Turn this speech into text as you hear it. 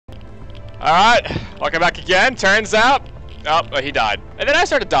Alright, welcome back again. Turns out, he died. And then I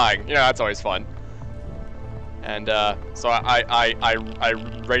started dying. You know, that's always fun. And so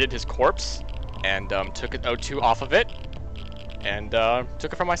I raided his corpse and took an O2 off of it and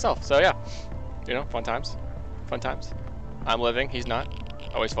took it for myself. So yeah, you know, fun times. Fun times. I'm living, he's not.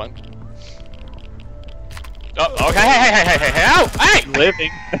 Always fun. Oh, okay, hey, ow, hey!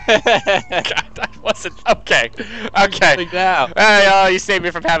 Living. God, I wasn't, okay. Now. Hey, you saved me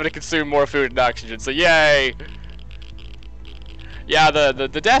from having to consume more food and oxygen, so yay! Yeah, the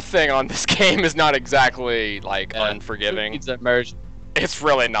death thing on this game is not exactly, like, unforgiving. It's immersion. It's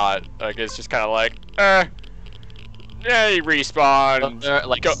really not. Like, it's just kind of like, yeah, you respawn.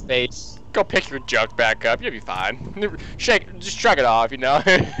 Like space. Go pick your junk back up, you'll be fine. Just shrug it off, you know?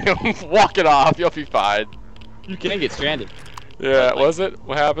 Walk it off, you'll be fine. You can get stranded. Yeah, like, was it?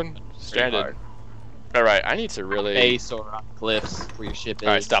 What happened? Stranded. Alright, I need to really... Base or on cliffs where your ship is.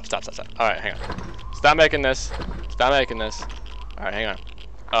 Alright, stop. Alright, hang on. Stop making this. Alright, hang on.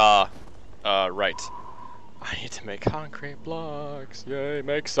 Right. I need to make concrete blocks. Yay,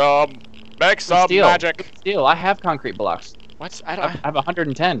 make some steel. Magic. Steel, I have concrete blocks. What? I have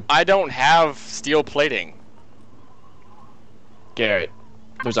 110. I don't have steel plating. Garrett,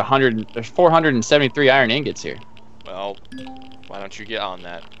 there's 473 iron ingots here. Well, why don't you get on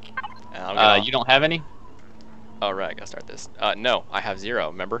that? You don't have any? Oh, right, I gotta start this. No, I have 0,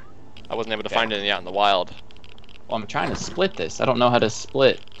 remember? I wasn't able to find any out in the wild. Well, I'm trying to split this. I don't know how to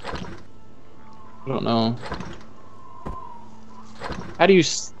split. I don't know. How do you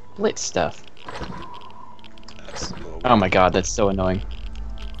split stuff? Oh my god, that's so annoying.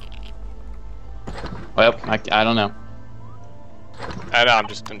 Well, I don't know. I know, I'm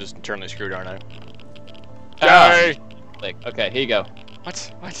just internally screwed, aren't I? Yay! Okay, here you go. What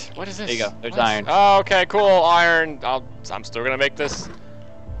is this? There you go. There's iron. Oh, okay, cool. Iron. I'm still gonna make this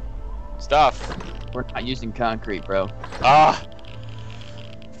stuff. We're not using concrete, bro.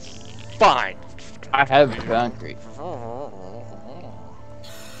 Fine. I have concrete.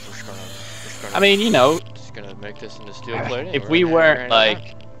 I mean, you know, just gonna make this into steel plating. If we weren't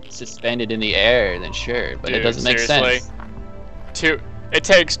like suspended in the air, then sure. But it doesn't make sense. It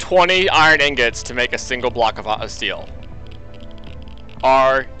takes 20 iron ingots to make a single block of steel.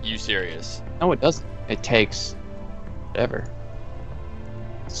 Are you serious? No, it doesn't. It takes whatever.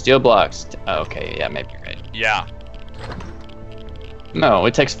 Steel blocks. Oh, okay, yeah, maybe you're right. Yeah. No,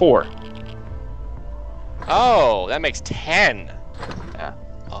 it takes 4. Oh, that makes 10. Yeah.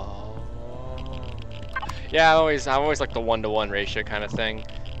 Oh. Yeah, I always like the 1-to-1 ratio kind of thing,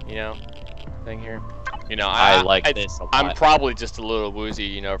 you know, here. You know, I like this a lot. I'm probably just a little woozy,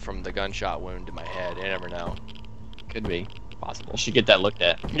 you know, from the gunshot wound to my head. You never know. Could be possible. You should get that looked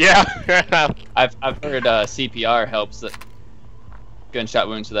at. Yeah. I've heard CPR helps the gunshot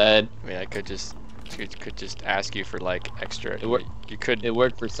wounds to the head. I mean, I could just ask you for like extra. It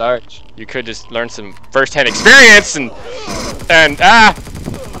worked for Sarge. You could just learn some first-hand experience and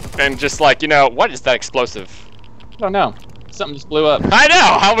just like, you know, what is that explosive? I don't know. Something just blew up. I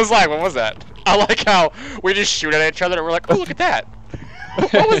know. I was like, what was that? I like how we just shoot at each other and we're like, oh, look at that.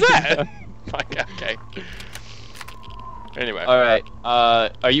 What was that? Like, okay. Anyway. All right.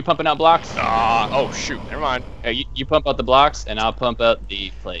 Are you pumping out blocks? Oh shoot. Never mind. Hey, you pump out the blocks, and I'll pump out the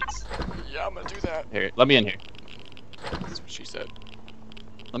plates. Yeah, I'm gonna do that. Here, let me in here. That's what she said.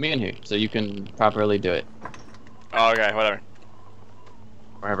 Let me in here so you can properly do it. Oh, okay. Whatever.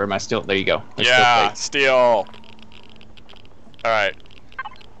 Wherever my steel. There you go. There's yeah. Steel. All right.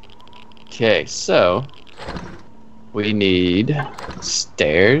 Okay, so we need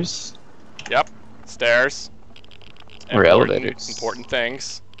stairs. Yep. Stairs. Or elevators. Important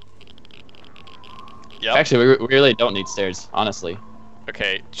things. Yep. Actually, we really don't need stairs, honestly.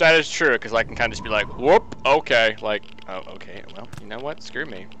 Okay, that is true, because I can kind of just be like, whoop, okay. Like, oh, okay, well, you know what? Screw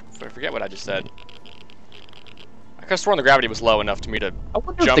me. I forget what I just said. I could have sworn the gravity was low enough to me to I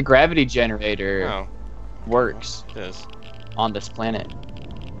wonder if the gravity generator works it is. On this planet.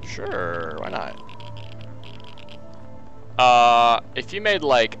 Sure, why not? If you made,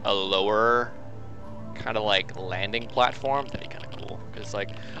 like, a lower kind of like landing platform, that'd be kind of cool. Because like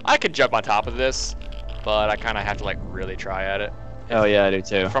I could jump on top of this, but I kind of have to like really try at it. Oh yeah, I do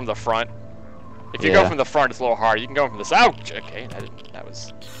too. From the front. If you go from the front, it's a little hard. You can go from the side. Ouch! Okay, that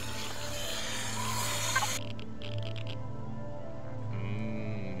was.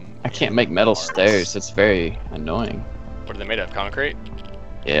 I can't make metal stairs. It's very annoying. What are they made of? Concrete?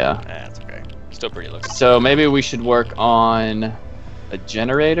 Yeah. That's okay. Still pretty looking. So maybe we should work on a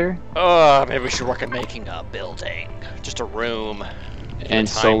generator. Maybe we should work on making a building, just a room, and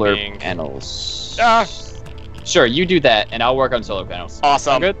solar panels. Ah. Sure, you do that, and I'll work on solar panels.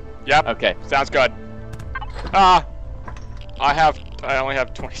 Awesome. Sound good? Yep. Okay. Sounds good. I only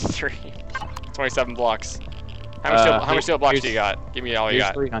have 23, 27 blocks. How many steel blocks do you got? Give me all you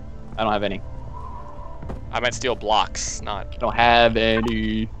got. 300. I don't have any. I meant steel blocks, not. I don't have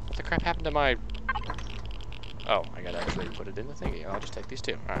any. What the crap happened to my? Oh, I gotta actually put it in the thingy. I'll just take these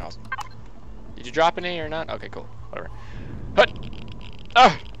two. All right, awesome. Did you drop any or not? Okay, cool. Whatever. Hut.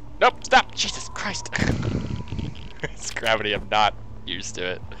 Oh, nope. Stop. Jesus Christ. It's gravity. I'm not used to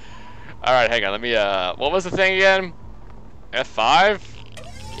it. All right, hang on. Let me. What was the thing again? F5.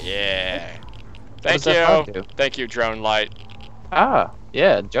 Yeah. Thank you. Thank you, drone light. Ah,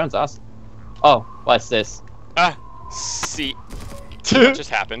 yeah. Drone's awesome. Oh, what's this? See. What just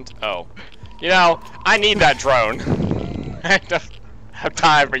happened? Oh. You know, I need that drone. I don't have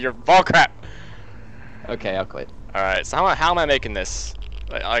time for your bullcrap. Okay, I'll quit. Alright, so how am I making this?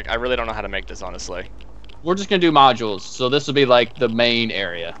 Like, I really don't know how to make this, honestly. We're just gonna do modules, so this will be like the main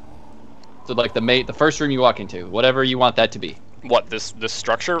area. So like the first room you walk into, whatever you want that to be. What, this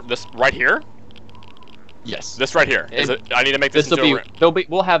structure? This right here? Yes. This right here. Is it? I need to make this into a room.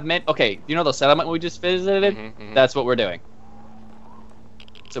 We'll have okay, you know the settlement we just visited? That's what we're doing.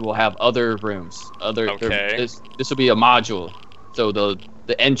 So we'll have other rooms. Okay. This will be a module. So the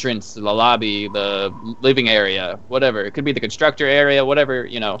entrance, the lobby, the living area, whatever. It could be the constructor area, whatever,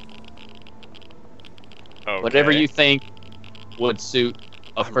 you know. Okay. Whatever you think would suit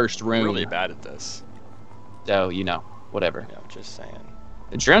a first room. I'm really bad at this. So, you know, whatever. Yeah, I'm just saying.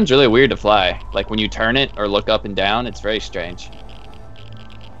 The drone's really weird to fly. Like when you turn it or look up and down, it's very strange.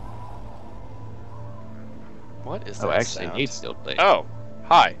 What is that? Oh, actually, sound? needs steel plate. Oh,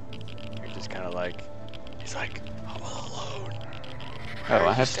 hi. You're just kind of like, he's like, I'm all alone. Oh,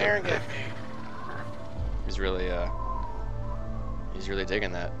 I have staring at me. He's really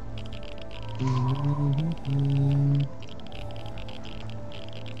digging that.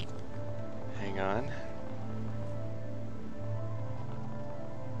 Hang on.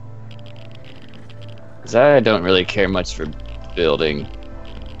 Cause I don't really care much for building.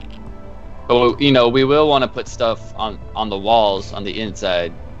 But, you know, we will want to put stuff on the walls on the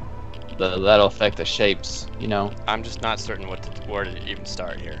inside. That'll affect the shapes, you know. I'm just not certain where to even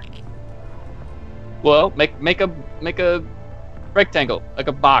start here. Well, make a rectangle, like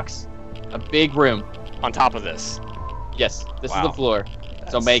a box, a big room. On top of this. Yes, this is Wow. the floor.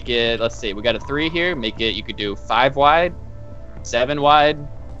 So make it. Let's see, we got a 3 here. Make it. You could do 5 wide, 7 wide,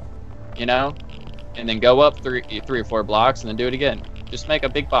 you know, and then go up 3 or 4 blocks, and then do it again. Just make a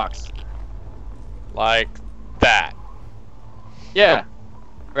big box. Like that. Yeah.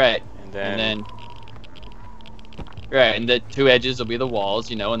 Right. And And then right, and the 2 edges will be the walls,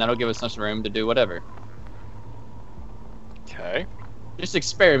 you know, and that'll give us some room to do whatever. okay. Just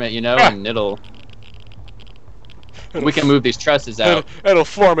experiment, you know, and we can move these trusses out. It'll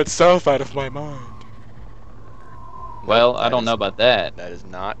form itself out of my mind. Well, I don't know about that. That is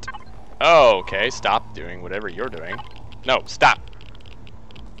not. Oh, okay. Stop doing whatever you're doing. No, stop.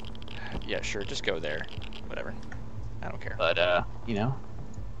 Yeah, sure. Just go there. Whatever. I don't care. But you know,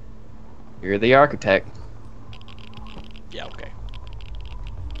 you're the architect. Yeah. Okay.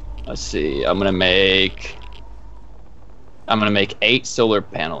 Let's see. I'm gonna make 8 solar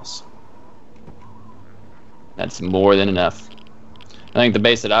panels. That's more than enough. I think the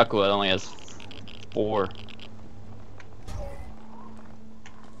base at Aqua only has 4.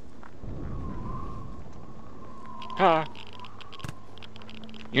 Huh.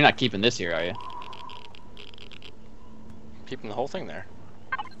 You're not keeping this here, are you? Keeping the whole thing there.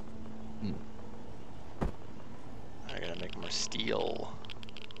 Hmm. I gotta make more steel.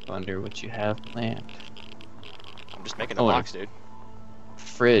 Wonder what you have planned. I'm just making the Oh, box, dude.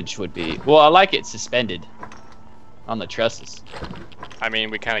 Fridge would be. Well, I like it suspended on the trusses. I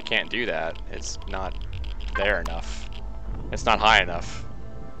mean, we kind of can't do that. It's not there enough. It's not high enough.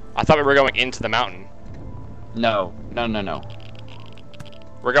 I thought we were going into the mountain. No.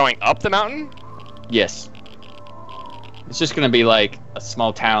 We're going up the mountain? Yes. It's just gonna be like a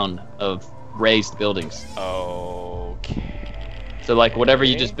small town of raised buildings. Okay. So like whatever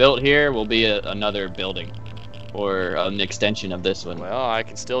you just built here will be another building, or an extension of this one. Well, I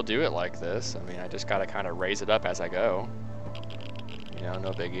can still do it like this. I mean, I just gotta kind of raise it up as I go. You know,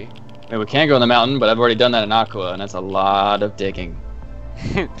 no biggie. I mean, we can go on the mountain, but I've already done that in Aqua, and that's a lot of digging.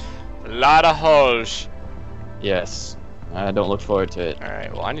 A lot of holes. Yes. I don't look forward to it. All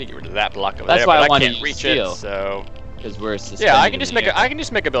right. Well, I need to get rid of that block over That's there, why but I I wanna can't use reach steel. it. So. Because we're suspended. Yeah, I can just in the make air. I can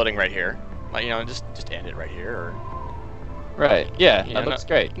just make a building right here. Like, you know, just end it right here, or. Right. Yeah. You That know, looks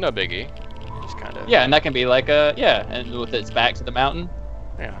great. No biggie. Just kind of. Yeah, and that can be like and with its back to the mountain.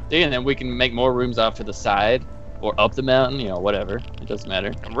 Yeah. See, and then we can make more rooms off to the side. or up the mountain, you know, whatever. It doesn't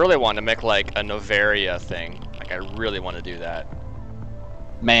matter. I'm really wanting to make like a Novaria thing. Like I really want to do that.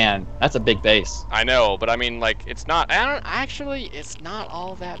 Man, that's a big base. I know, but I mean, like, it's not. Actually, it's not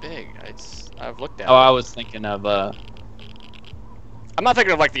all that big. I've looked at it. Oh, I was thinking of I'm not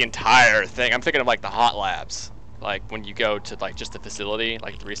thinking of like the entire thing. I'm thinking of like the hot labs. Like when you go to like just the facility,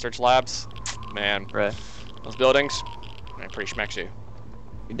 like the research labs. Man, right. Those buildings, they're pretty schmexy.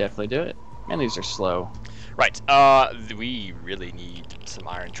 You definitely do it. Man, these are slow. Right. We really need some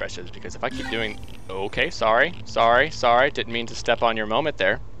iron trusses because if I keep doing. Okay, sorry. Didn't mean to step on your moment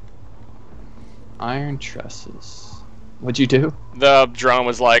there. Iron trusses. What'd you do? The drone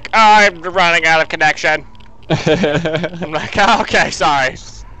was like, I'm running out of connection. I'm like, oh, okay, sorry.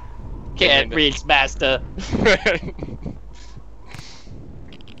 Can't reach, master.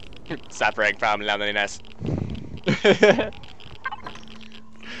 Suffering from loneliness.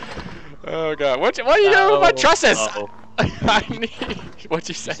 Oh god, what are you doing with my trusses? I need. What'd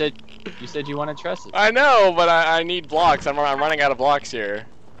you say? You said you wanted trusses. I know, but I need blocks. I'm running out of blocks here.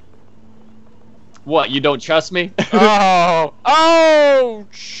 What? You don't trust me? Oh,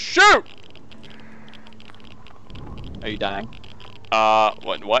 shoot! Are you dying?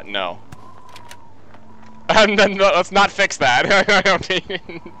 What? No. No, let's not fix that. I don't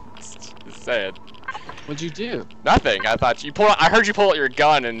mean. Just say it. What'd you do? Nothing. I thought you I heard you pull out your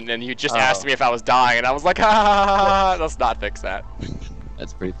gun, and you just asked me if I was dying, and I was like, ah, let's not fix that.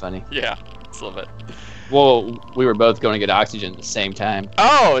 That's pretty funny. Yeah, it's a little bit. Well, we were both going to get oxygen at the same time.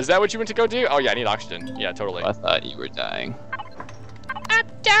 Oh, is that what you went to go do? Oh yeah, I need oxygen. Yeah, totally. I thought you were dying. I'm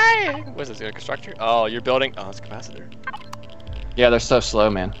dying. What is this? A constructor? Oh, you're building. Oh, it's a capacitor. Yeah, they're so slow,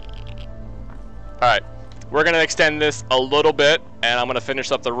 man. All right. We're gonna extend this a little bit, and I'm gonna finish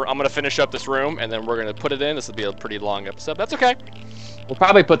up this room, and then we're gonna put it in. This will be a pretty long episode. That's okay. We'll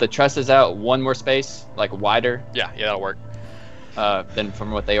probably put the trusses out one more space, like wider. Yeah, that'll work. Than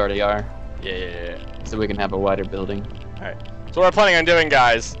from what they already are. Yeah. So we can have a wider building. All right. So what we're planning on doing,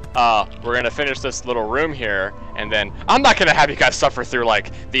 guys, we're gonna finish this little room here, and then I'm not gonna have you guys suffer through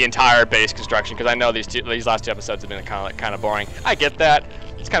like the entire base construction because I know these last two episodes have been kind of boring. I get that.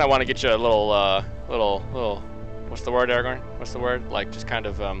 Just kind of want to get you a little. What's the word, Aragorn? What's the word? Like just kind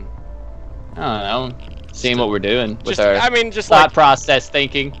of I don't know. Seeing what we're doing with just, our just thought like, process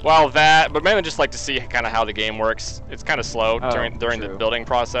thinking. Well, that, but mainly just like to see kind of how the game works. It's kind of slow during the building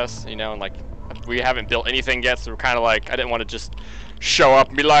process, you know, and like we haven't built anything yet, so we're kind of like I didn't want to just show up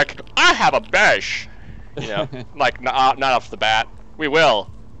and be like, I have a base, you know, like not off the bat. We will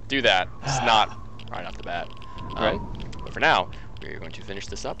do that. It's not right off the bat. Right. But for now, we're going to finish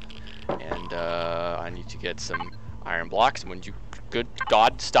this up, and I need to get some iron blocks. And when you, good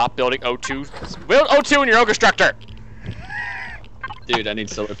God, stop building O2. Build O2 in your Ogre Structor! Dude, I need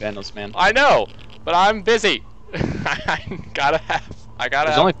solar panels, man. I know, but I'm busy. I gotta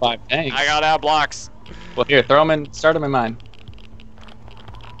There's only 5 tanks. I gotta have blocks. Well, here, throw them in. Start them in mine.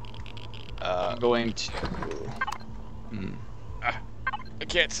 I'm going to. I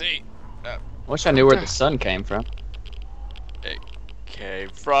can't see. I wish I knew where the sun came from. It came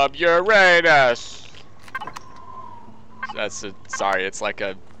from Uranus. Sorry. It's like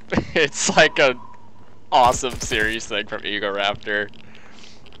a awesome series thing from Ego Raptor.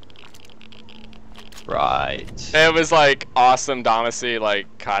 Right. It was like awesome Damacy, like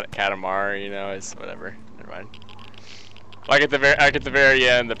Katamari, you know, it's whatever. Never mind. Like at the very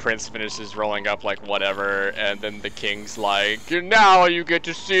end, the prince finishes rolling up like whatever, and then the king's like, now you get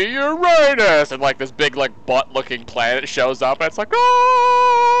to see Uranus, and like this big like butt-looking planet shows up, and it's like,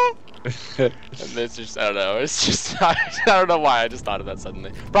 oh! And it's just, I don't know, it's just, I don't know why, I just thought of that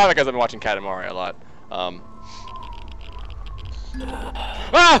suddenly. Probably because I've been watching Katamari a lot.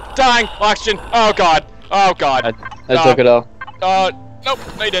 Dying! Oxygen! Oh god! Oh god! I took it all. Nope,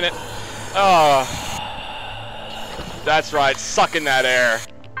 they didn't. That's right, sucking that air.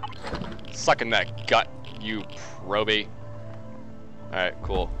 Sucking that gut, you proby. Alright,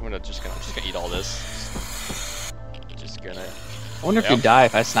 cool. I'm just gonna eat all this. Just gonna. I wonder if you die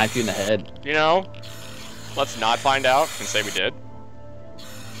if I snipe you in the head. You know, let's not find out and say we did.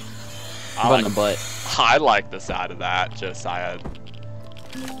 How about in the butt? I like the side of that, Josiah.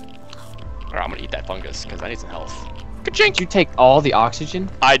 Alright, I'm gonna eat that fungus, because I need some health. Ka-chink! Did you take all the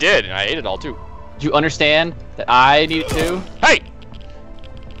oxygen? I did, and I ate it all too. Do you understand that I need it too? Hey!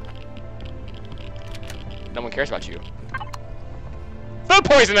 No one cares about you. Food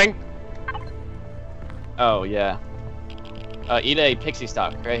poisoning! Oh, yeah. Eat a pixie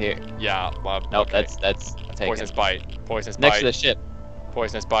stock right here. Yeah, well, nope, okay. that's taken. Poisonous bite. Poisonous bite. Next to the ship.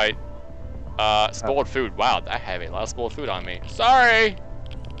 Poisonous bite. Spoiled food. Wow, I have a lot of spoiled food on me. Sorry!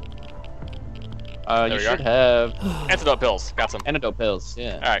 You should have antidote pills. Got some. antidote pills.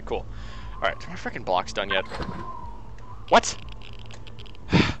 Yeah. All right, cool. All right, are my freaking blocks done yet? What?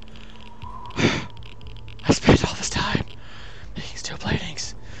 I spent all this time making steel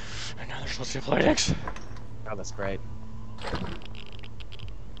platings, and now there's no steel platings. Oh, that's great.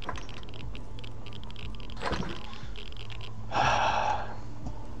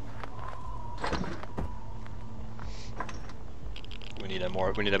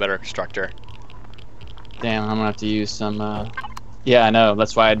 We need a better constructor. Damn, I'm gonna have to use some. Yeah, I know.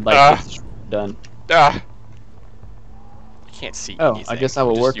 That's why I'd like to get this done. You can't see. Oh, anything. I guess I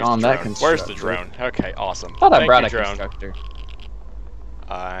will Just work use on the that drone. constructor. Where's the drone? Okay, awesome. Thought I Thank brought you, a drone. constructor.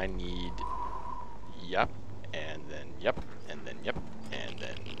 I need. Yep, and then yep, and then yep, and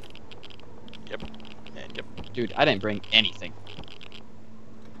then yep, and yep. Dude, I didn't bring anything.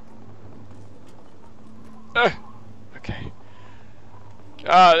 Okay.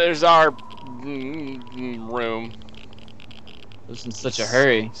 There's our room. I was in such a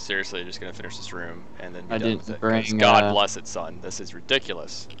hurry. Seriously, just gonna finish this room and then be I done didn't with it. 'Cause bring, God bless it, son. This is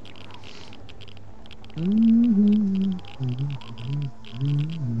ridiculous.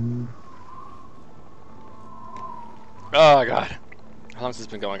 Oh God. How long has this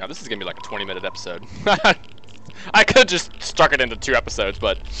been going on? This is gonna be like a 20-minute episode. I could have just stuck it into 2 episodes,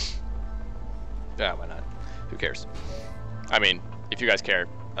 but yeah, why not? Who cares? I mean, if you guys care,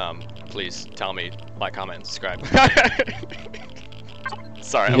 please tell me, like, comment, and subscribe.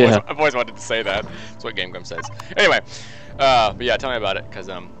 Sorry, I've always wanted to say that. That's what Game Grumps says. Anyway, but yeah, tell me about it, because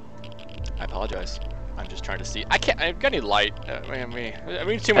I apologize. I'm just trying to see. I've got any light. I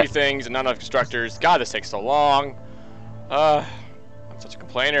mean, too many things and not enough constructors. God, this takes so long. I'm such a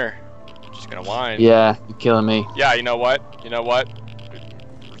complainer. I'm just gonna whine. Yeah, you're killing me. Yeah, you know what? You know what?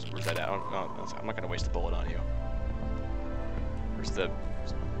 Where's that at? I'm not gonna waste a bullet on you. Where's the?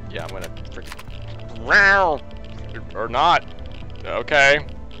 Yeah, I'm gonna freaking. Or not. Okay.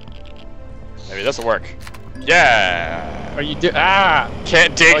 Maybe this will work. Yeah. Are you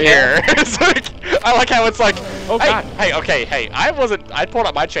Can't dig here. It's like, I like how it's like. Oh God. Hey. Okay. Hey. I pulled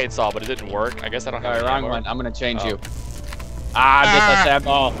out my chainsaw, but it didn't work. I guess I don't have. Alright, any wrong more. one. I'm gonna change you. Ah.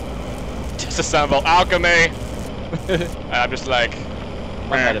 Disassemble. Disassemble alchemy. I'm just like.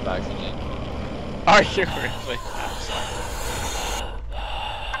 I'm out of oxygen. Are you really? I'm sorry.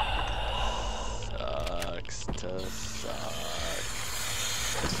 Sucks to suck.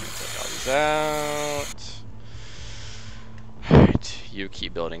 Take all these out. Alright, you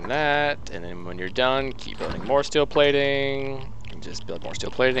keep building that, and then when you're done, keep building more steel plating. And just build more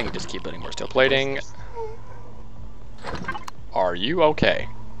steel plating, and just keep building more steel plating. Are you okay?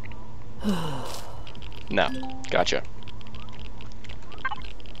 No. Gotcha.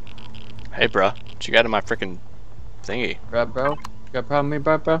 Hey, bruh. What you got in my freaking thingy? Bro? You got a problem with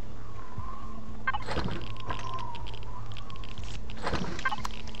me, bro?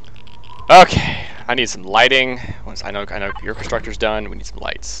 Okay. I need some lighting. Once I know your constructor's done, we need some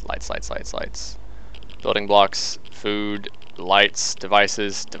lights. Lights. Building blocks, food, lights,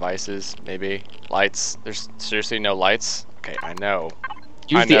 devices, maybe. Lights. There's seriously no lights? Okay, I know.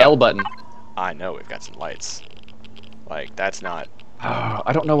 Use the L button. I know we've got some lights. Like, that's not... Oh,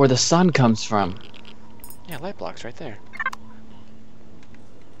 I don't know where the sun comes from. Yeah, light blocks right there.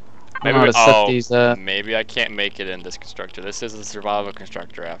 I don't know how to set these, maybe I can't make it in this constructor. This is a survival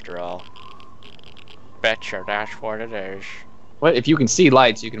constructor after all. Betcha that's what it is. What? If you can see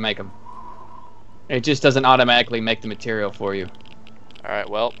lights, you can make them. It just doesn't automatically make the material for you. Alright,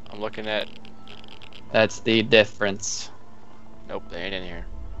 well, I'm looking at... That's the difference. Nope, they ain't in here.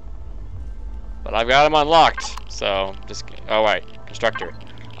 But I've got them unlocked, so just... Oh, wait. Constructor.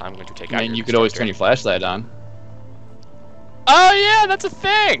 I'm going to take out your you could always turn your flashlight on. Oh, yeah, that's a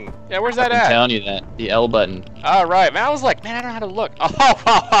thing! Yeah, where's that at? I'm telling you that. The L button. Alright, man, I was like, man, I don't know how to look.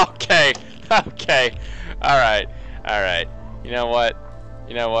 Oh, okay. Okay. Alright. You know what?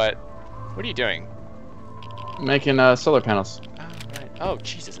 What are you doing? Making solar panels. Alright. Oh,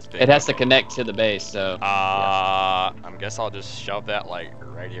 Jesus, it's big. It has to connect to the base, so... I guess I'll just shove that, like,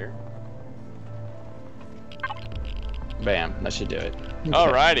 right here. Bam, that should do it.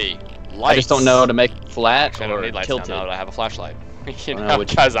 Alrighty. Lights. I just don't know how to make it flat Actually, I don't need lights tilted. now that I have a flashlight. You know, know,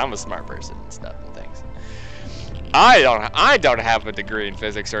 because I'm a smart person and stuff and things. I don't have a degree in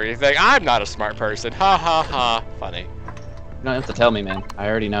physics or anything. I'm not a smart person. Ha ha ha. Funny. You don't have to tell me, man. I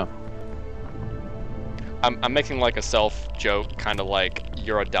already know. I'm making like a self joke, kind of like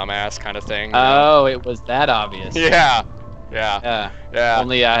you're a dumbass kind of thing. Oh, it was that obvious. Yeah.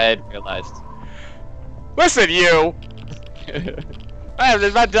 Only I had realized. Listen, you.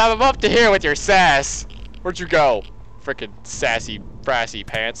 I'm up to here with your sass. Where'd you go? Frickin' sassy, brassy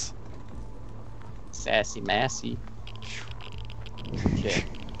pants. Sassy Massey. Okay.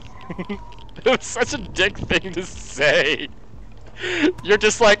 It was such a dick thing to say. You're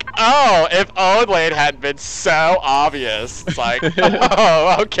just like, oh, if Owen hadn't been so obvious. It's like,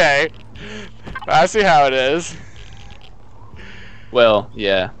 oh, okay. I see how it is. Well,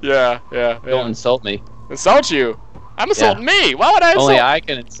 yeah. Yeah. Don't insult me. Insult you? I'm insulting me. Why would I insult? Only I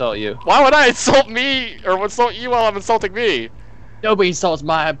can insult you. Why would I insult me or insult you while I'm insulting me? Nobody insults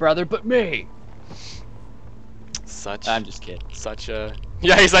my brother but me. I'm just kidding. Such a.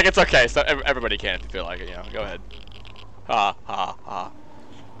 Yeah, he's like, it's okay. So everybody can if you feel like it. You know, go ahead. Ha ha ha.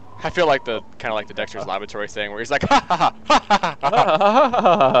 I feel like kind of like the Dexter's Laboratory thing where he's like, ha ha ha ha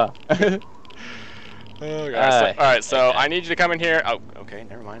ha ha. Oh, gosh. Alright, so I need you to come in here. Oh, okay,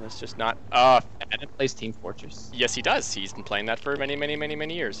 never mind. Let's just not. Adam plays Team Fortress. Yes, he does. He's been playing that for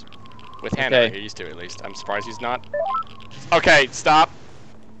many years. With Hannah, he used to at least. I'm surprised he's not. Okay, stop.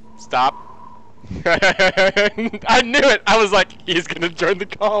 Stop. I knew it. I was like, he's gonna join the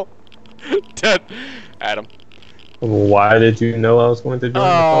call. Dead. Adam. Why did you know I was going to join the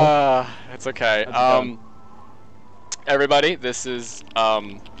call? It's okay. Everybody, this is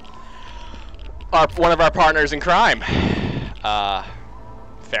one of our partners in crime,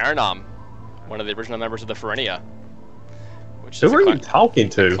 Farnham, one of the original members of the Ferenia. Who are you talking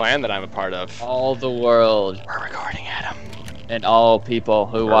to? Clan that I'm a part of. All the world. We're recording, Adam. And all people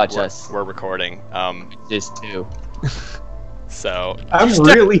who watch us. We're recording. Just two. So. I'm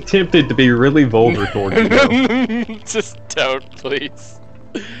really tempted to be really vulgar towards you, though. Just don't, please.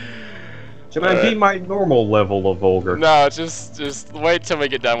 Can I be my normal level of vulgar? No, just wait till we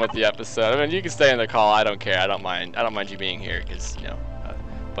get done with the episode. I mean, you can stay in the call. I don't care. I don't mind you being here, because you know.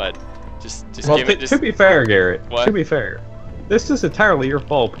 But just well, give it. To be fair, Garrett. What? To be fair, this is entirely your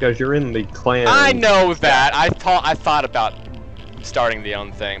fault because you're in the clan. I know that. I thought about starting the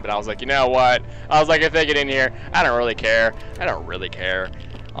own thing, but I was like, you know what? I was like, if they get in here, I don't really care. I don't really care,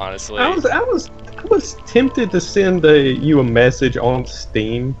 honestly. I was tempted to send you a message on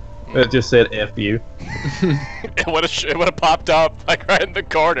Steam that just said "F you." It would have popped up like right in the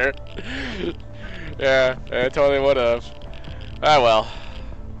corner. Yeah, it totally would have. Ah well.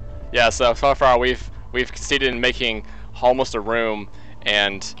 Yeah. So far we've succeeded in making almost a room,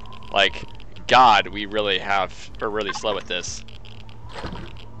 and like God, we're really slow at this.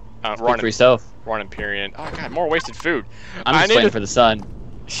 Speak for yourself. We're on Empyrion. Oh god, more wasted food. I'm just waiting for the sun.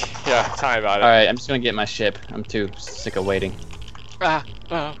 Yeah, tell me about it. Alright, I'm just gonna get my ship. I'm too sick of waiting.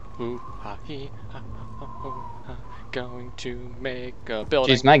 Going to make a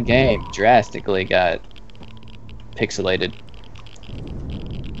building. Jeez, my game drastically got pixelated.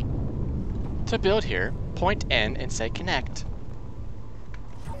 To build here, point N and say connect.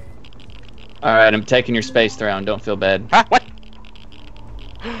 Alright, I'm taking your space throne. Don't feel bad. Huh? What?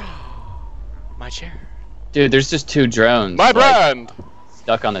 My chair. Dude, there's just two drones. My brand!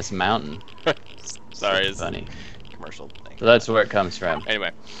 Stuck on this mountain. Sorry, it's funny. Commercial thing. So that's where it comes from.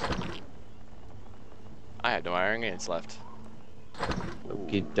 Anyway. I had no iron ingots left.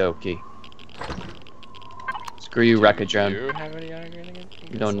 Okie dokie. Screw you, Wreck-A Drone. Do you have any iron ingots?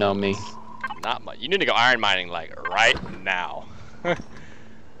 You don't know me. Not much. You need to go iron mining, like, right now.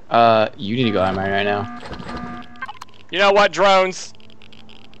 You need to go iron mining right now. You know what, drones?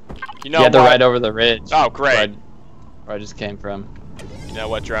 You know they're what? right over the ridge. Oh, great. Where I just came from. You know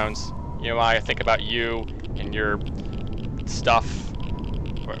what, drones? You know why I think about you and your stuff.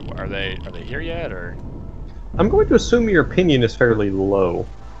 Are they here yet, or? I'm going to assume your opinion is fairly low.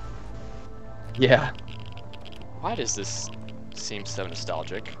 Yeah. Why does this seem so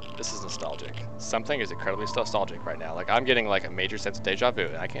nostalgic? This is nostalgic. Something is incredibly nostalgic right now. Like I'm getting like a major sense of deja vu,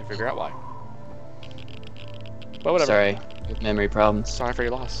 and I can't figure out why. But whatever. Sorry, memory problems. Sorry for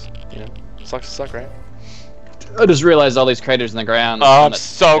your loss. You know, sucks to suck, right? I just realized all these craters in the ground. Oh, I'm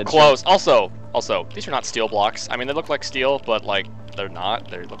so close. Also, these are not steel blocks. I mean, they look like steel, but like they're not.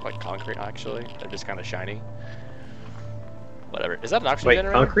 They look like concrete actually. They're just kind of shiny. Whatever. Is that an oxygen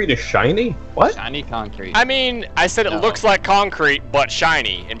generator? Wait, concrete is shiny? What? Shiny concrete. I mean, I said it looks like concrete, but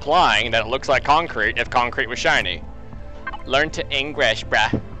shiny, implying that it looks like concrete if concrete was shiny. Learn to English,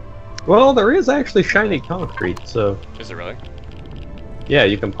 bruh. Well, there is actually shiny concrete, so... Is it really? Yeah,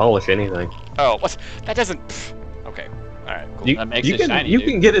 you can polish anything. Oh, what? That doesn't... Pff. Okay. Alright, cool. That makes it shiny, You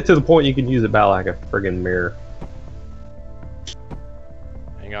can get it to the point you can use it about like a friggin' mirror.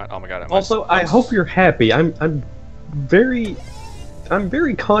 Hang on. Oh my god. Also, I hope you're happy. I'm very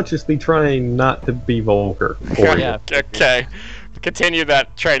consciously trying not to be vulgar for you. Okay. Continue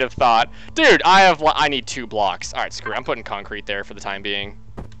that train of thought. Dude, I need 2 blocks. Alright, screw it. I'm putting concrete there for the time being.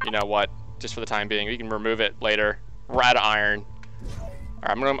 You know what? Just for the time being. We can remove it later. We're out of iron.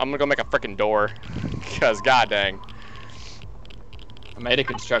 Alright, I'm gonna go make a freaking door. Because god dang. I made a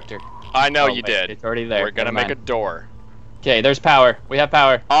constructor. I know Oh, you wait, did. It's already there. We're gonna Never make a mind. door. Okay, there's power. We have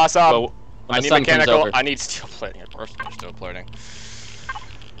power. Awesome. Well, when I the need sun comes mechanical. over. I need steel plating. Of course, I need steel plating.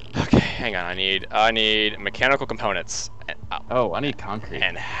 Okay, hang on. I need mechanical components. And, Oh, I need concrete.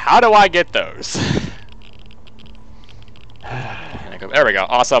 and how do I get those? There we go.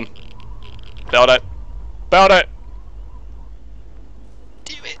 Awesome. Build it. Build it.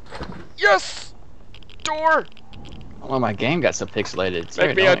 Damn it. Yes. Door. Oh, my game got so pixelated. It's Make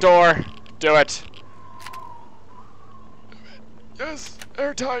very me a annoying. door. Do it. Yes.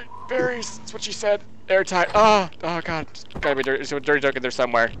 Airtight. Berries. That's what she said. Airtight. Oh god. It's gotta be dirty. There's a dirty joke in there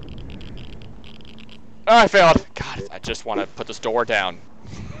somewhere. Oh, I failed. God, I just want to put this door down.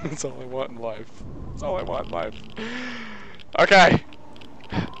 That's all I want in life. That's all I want in life. Okay.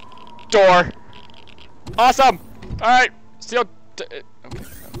 Door. Awesome. All right. Steel. Okay.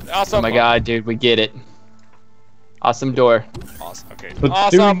 Awesome. Oh my god, dude, we get it. Awesome door. Awesome. Okay. But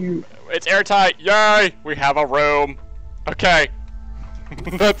Awesome. do you... It's airtight. Yay! We have a room. Okay.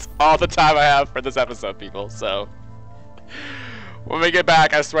 That's all the time I have for this episode, people. So when we get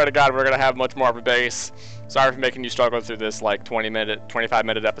back, I swear to God, we're gonna have much more of a base. Sorry for making you struggle through this like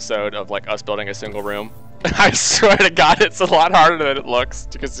 25-minute episode of like us building a single room. I swear to God, it's a lot harder than it looks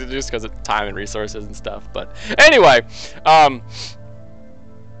just because of time and resources and stuff. But anyway, so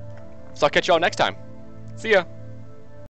I'll catch you all next time. See ya.